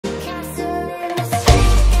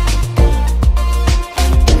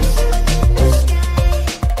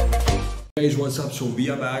Guys, what's up? So we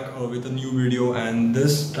are back with a new video, and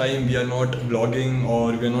this time we are not vlogging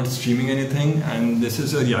or we are not streaming anything, and this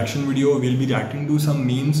is a reaction video. We'll be reacting to some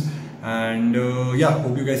memes, and yeah,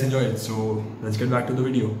 hope you guys enjoy it. So let's get back to the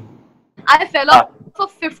video. I fell off a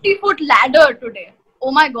 50-foot ladder today.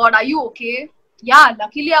 Oh my god, are you okay? Yeah,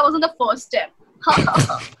 luckily I was on the first step.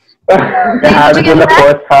 I was in the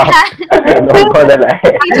first half. No further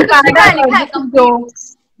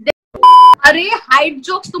अरे height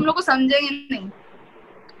jokes तुम लोग को समझेंगे नहीं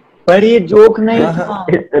पर ये joke नहीं था.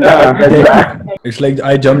 It's like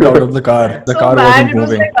I jumped out of the car. The car wasn't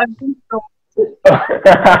moving.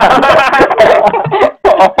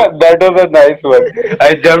 That was a nice one.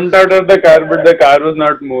 I jumped out of the car, but the car was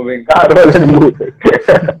not moving. Car wasn't moving.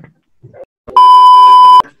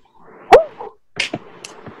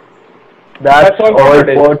 That's all for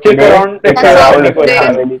today.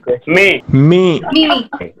 Me.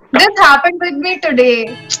 This happened with me today.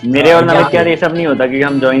 मेरे और नमित क्या ये सब नहीं होता क्योंकि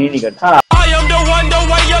हम join ही नहीं करते.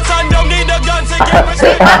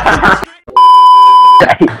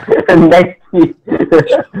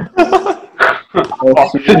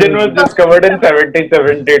 Oxygen was discovered in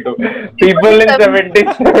 1772. People in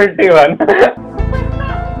 1771.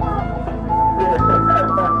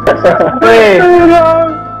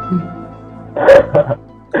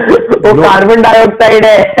 वो कार्बन डाइऑक्साइड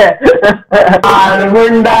है.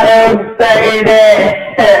 कार्बन डाइऑक्साइड है.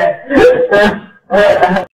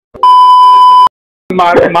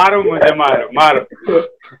 मारो मुझे मारो.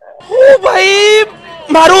 ओ भाई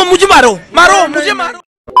मारो मुझे मारो मुझे.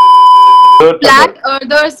 Flat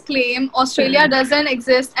earthers claim Australia doesn't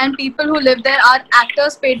exist and people who live there are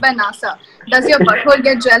actors paid by NASA. Does your butthole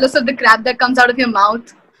get jealous of the crap that comes out of your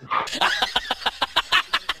mouth?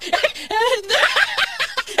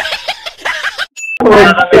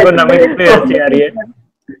 Namit पे अच्छी आ रही है.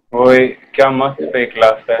 ओए क्या मस्त फेक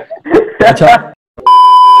क्लास है. अच्छा.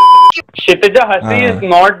 क्षितिजा हंसी is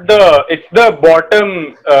not the, it's the bottom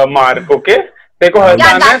mark, okay? देखो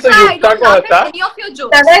हंसाना है तो युक्ता को हंसा.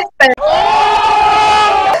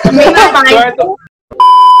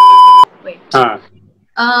 हाँ.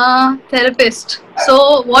 Therapist. So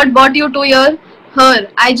what brought you to her?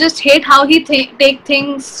 I just hate how he take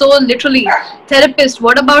things so literally. Therapist.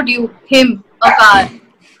 What about you? Him. A car.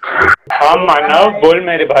 हाँ मानव बोल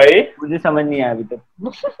मेरे भाई. मुझे समझ नहीं आया अभी तक.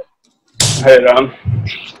 हे Ram.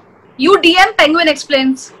 You DM Penguin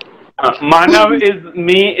explains. Manav is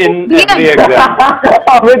me in every exam.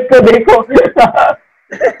 Amit को देखो.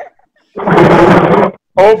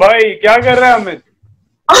 ओ भाई क्या कर रहा है अमित?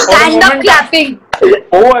 Stand up clapping.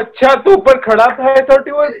 ओ अच्छा तू ऊपर खड़ा था. I thought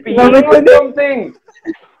you were peeing or something.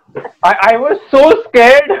 I was so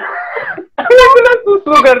scared.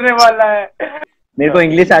 तू करने वाला है. मेरे को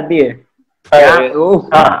इंग्लिश आती है.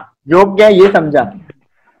 जोक क्या ये समझा.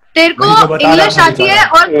 तेरे को इंग्लिश आती है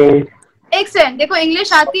और एक सेकंड देखो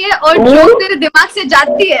इंग्लिश आती है और जोक तेरे दिमाग से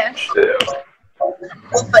जाती है.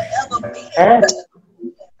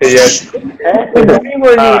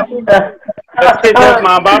 बच्चे जब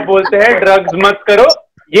माँ बाप बोलते हैं ड्रग्स मत करो,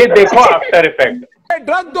 ये देखो आफ्टर इफेक्ट.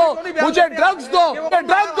 ड्रग दो मुझे, ड्रग्स दो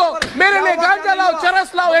मेरे लिए, गांजा लाओ,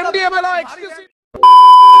 चरस लाओ, MDMA लाओ.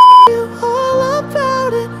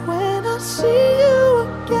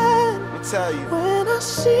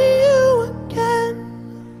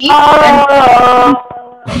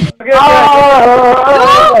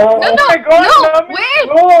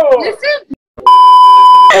 Listen.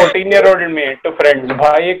 14-year-old me to friends.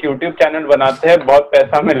 भाई एक YouTube चैनल बनाते हैं, बहुत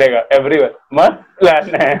पैसा मिलेगा. Everyone मस्त प्लान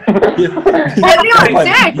है. You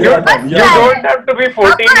don't have to be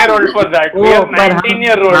 14-year-old for that. We are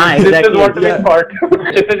 19-year-old. This is what we thought.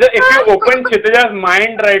 Kshitija, if you open Kshitija's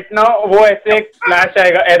mind right now, वो ऐसे एक flash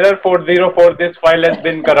आएगा. Error 404. This file has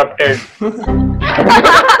been corrupted.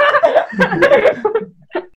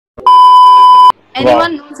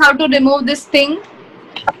 Anyone knows how to remove this thing?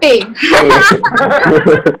 Pay.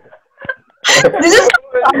 This is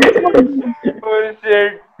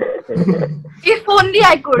bullshit. If only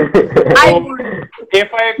I could. I would. If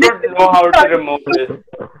I could know how to remove this.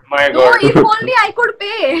 My no, God. if only I could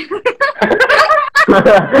pay.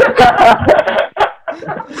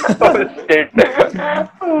 Bullshit.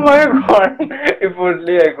 Oh my God. If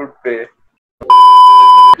only I could pay.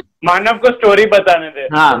 मानव को story बताने दे.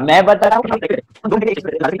 हाँ मैं बता रहा हूँ.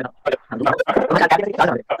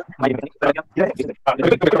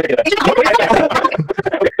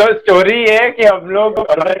 तो story है कि हम लोग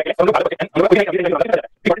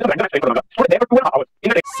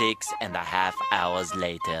 6.5 hours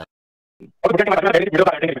later.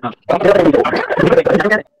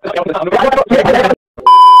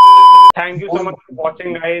 Thank you so much for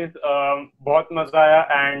watching guys. बहुत मजा आया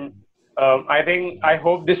and I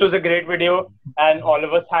hope this was a great video and all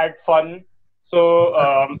of us had fun. So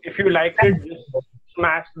if you liked it, just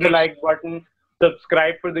smash the like button,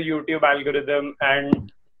 subscribe for the YouTube algorithm,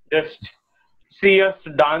 and just see us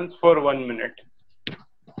dance for 1 minute.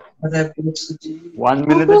 1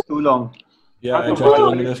 minute is too long. Yeah, just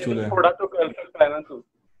 1 minute is too long.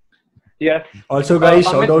 Yes. Also, guys,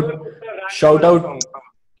 shout out.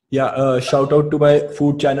 Yeah, shout out to my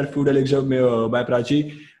food channel, Food Elixir by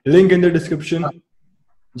Prachi. Link in the description.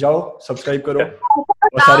 जाओ, subscribe करो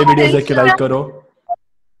और सारे videos देख के like करो.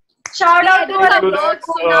 Shout out to our vlogs.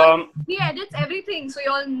 He edits everything, so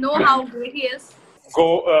you all know how great he is.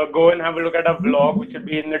 Go and have a look at our vlog, which will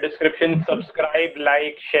be in the description. Subscribe,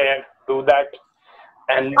 like, share, do that.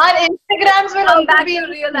 And our Instagrams will also be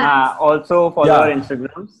RealAxed. Also follow our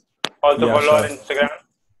Instagrams. Follow our Instagram.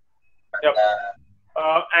 Yep.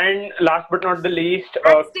 And last but not the least,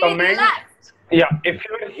 comment. Relaxed. Yeah, if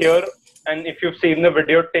you're here and if you've seen the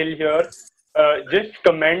video till here, just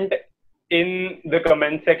comment in the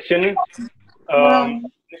comment section.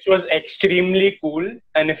 This was extremely cool,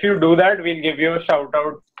 and if you do that, we'll give you a shout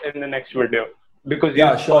out in the next video. Because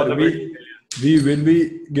yeah, sure. We will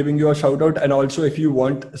be giving you a shout out, and also if you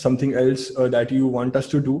want something else that you want us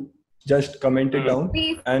to do, just comment it down,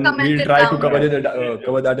 and we'll try to cover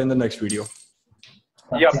that in the next video.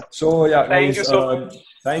 Yep. So yeah, thank guys, you so much.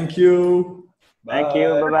 Thank you. Bye. Thank you.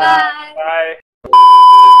 Bye-bye. Bye.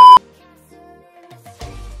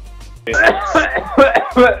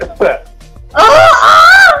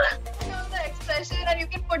 The expression, and you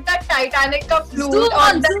can put that Titanic ka flute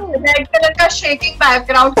on the red color ka shaking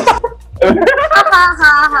background. Okay,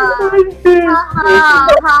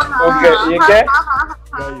 ये क्या?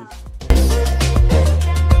 Guys.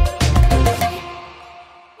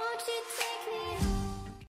 Won't you take me